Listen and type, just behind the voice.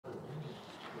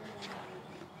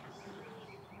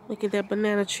Look at that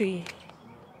banana tree.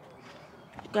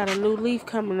 Got a new leaf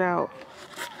coming out.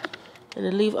 And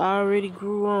the leaf already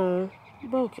grew on.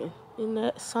 Broken. Isn't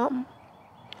that something?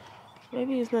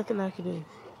 Maybe it's nothing I can do.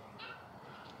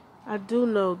 I do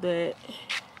know that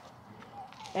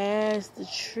as the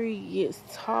tree gets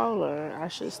taller, I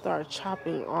should start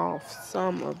chopping off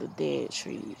some of the dead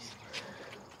trees.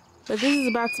 But this is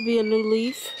about to be a new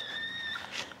leaf.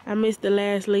 I missed the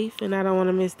last leaf and I don't want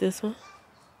to miss this one.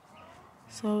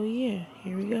 So yeah,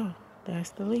 here we go. That's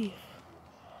the leaf.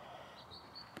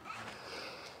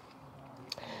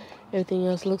 Everything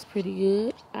else looks pretty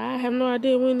good. I have no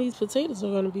idea when these potatoes are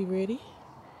going to be ready.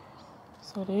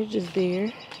 So they're just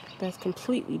there. That's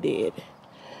completely dead.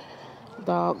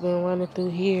 Dog been running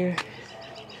through here.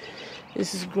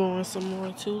 This is growing some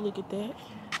more too. Look at that.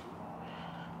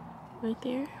 Right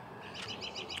there.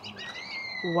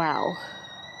 Wow.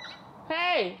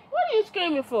 Hey, what are you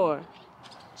screaming for?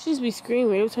 She just be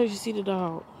screaming every time you see the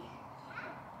dog.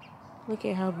 Look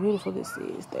at how beautiful this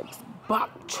is. That's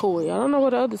bok choy. I don't know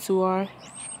what the other two are.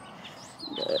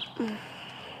 But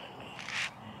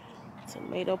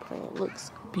tomato plant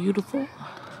looks beautiful.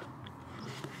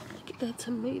 Look at that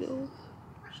tomato.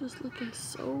 Just looking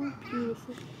so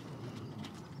beautiful.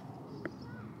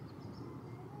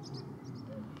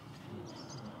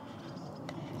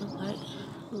 Look like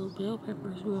little bell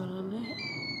peppers going on that.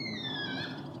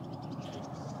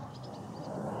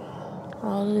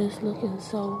 All of this looking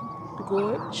so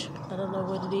gorge. I don't know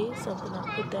what it is. Something I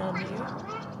put down here.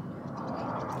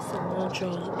 Cilantro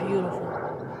is beautiful.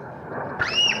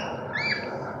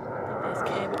 There's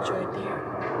cabbage right there.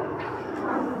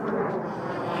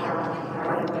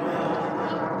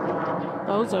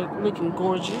 Those are looking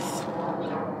gorgeous.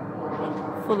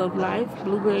 Full of life.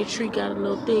 Blueberry tree got a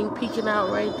little thing peeking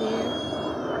out right there.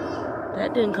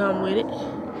 That didn't come with it.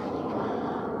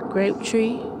 Grape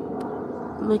tree.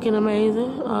 Looking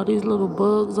amazing. All these little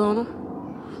bugs on them.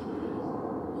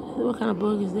 What kind of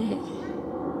bug is that?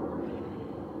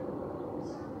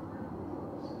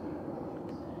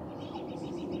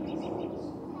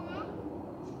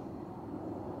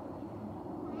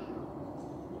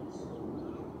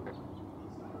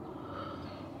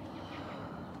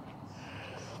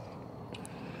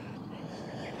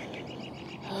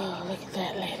 Oh, look at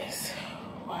that lettuce.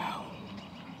 Wow.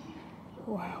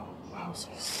 Wow.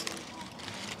 Wowzers.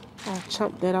 I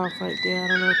chopped that off right there. I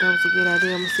don't know if that was a good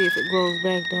idea. I'm going to see if it grows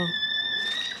back, though.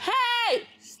 Hey!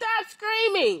 Stop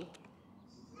screaming!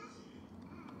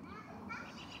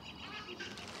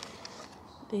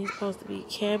 These supposed to be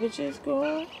cabbages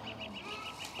growing.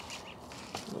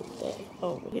 Move that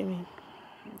over. Let me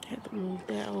have to move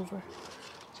that over.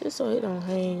 Just so it don't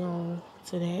hang on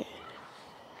to that.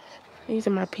 These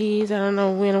are my peas. I don't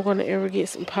know when I'm going to ever get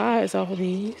some pies off of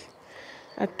these.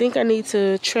 I think I need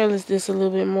to trellis this a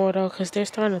little bit more though, because they're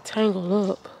starting to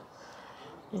tangle up.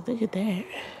 And look at that.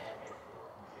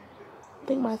 I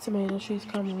think my tomato tree's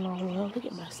coming along well. Look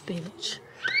at my spinach.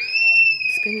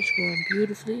 Spinach growing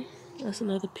beautifully. That's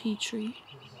another pea tree.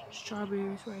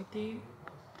 Strawberries right there.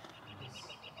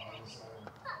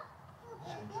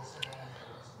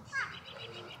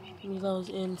 Milo's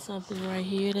in something right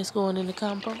here that's going in the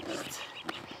compost.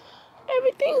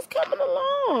 Everything's coming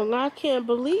along. I can't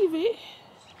believe it.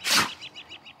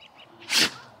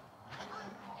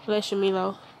 Bless you,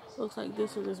 Milo. Looks like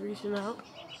this one is reaching out.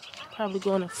 Probably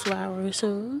going to flower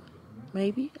soon.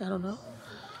 Maybe. I don't know.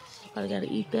 Probably got to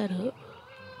eat that up.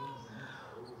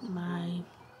 My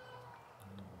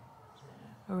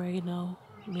oregano,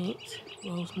 mint,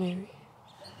 rosemary.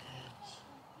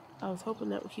 I was hoping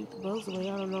that would keep the bugs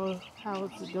away. I don't know how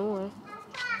it's doing.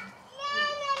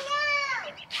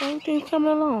 Everything's coming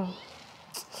along.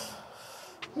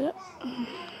 Yep.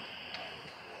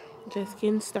 Just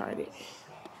getting started.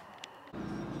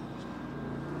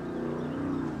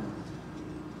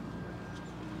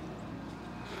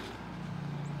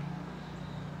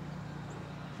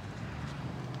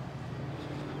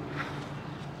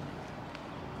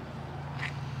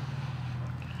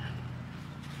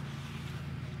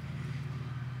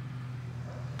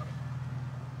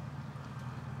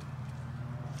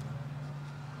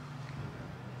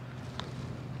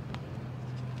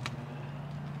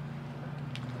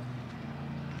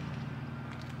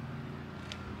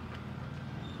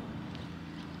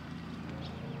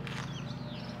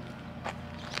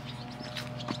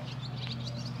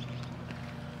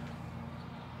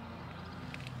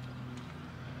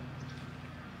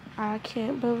 I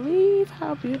can't believe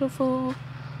how beautiful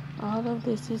all of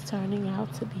this is turning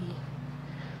out to be.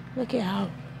 Look at how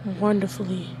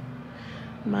wonderfully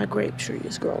my grape tree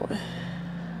is growing.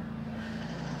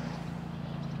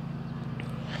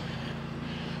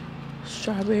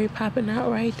 Strawberry popping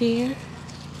out right there.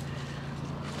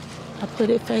 I put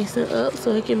it facing up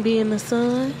so it can be in the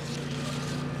sun.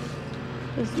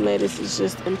 This lettuce is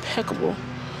just impeccable.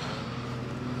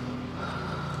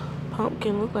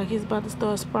 Pumpkin look like he's about to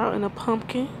start sprouting a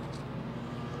pumpkin.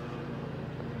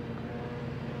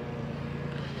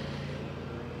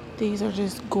 These are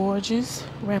just gorgeous,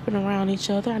 wrapping around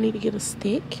each other. I need to get a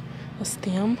stick, a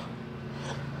stem.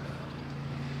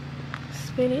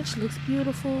 Spinach looks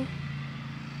beautiful.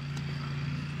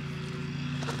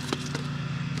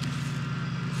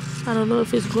 I don't know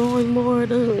if it's growing more. It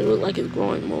doesn't really look like it's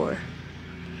growing more.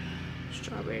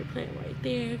 Strawberry plant right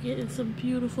there, getting some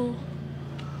beautiful.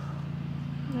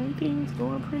 Everything's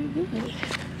going pretty good.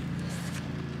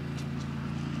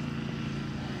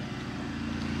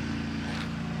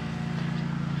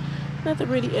 Nothing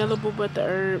really edible but the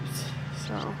herbs.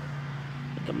 So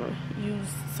I think I'm gonna use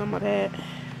some of that.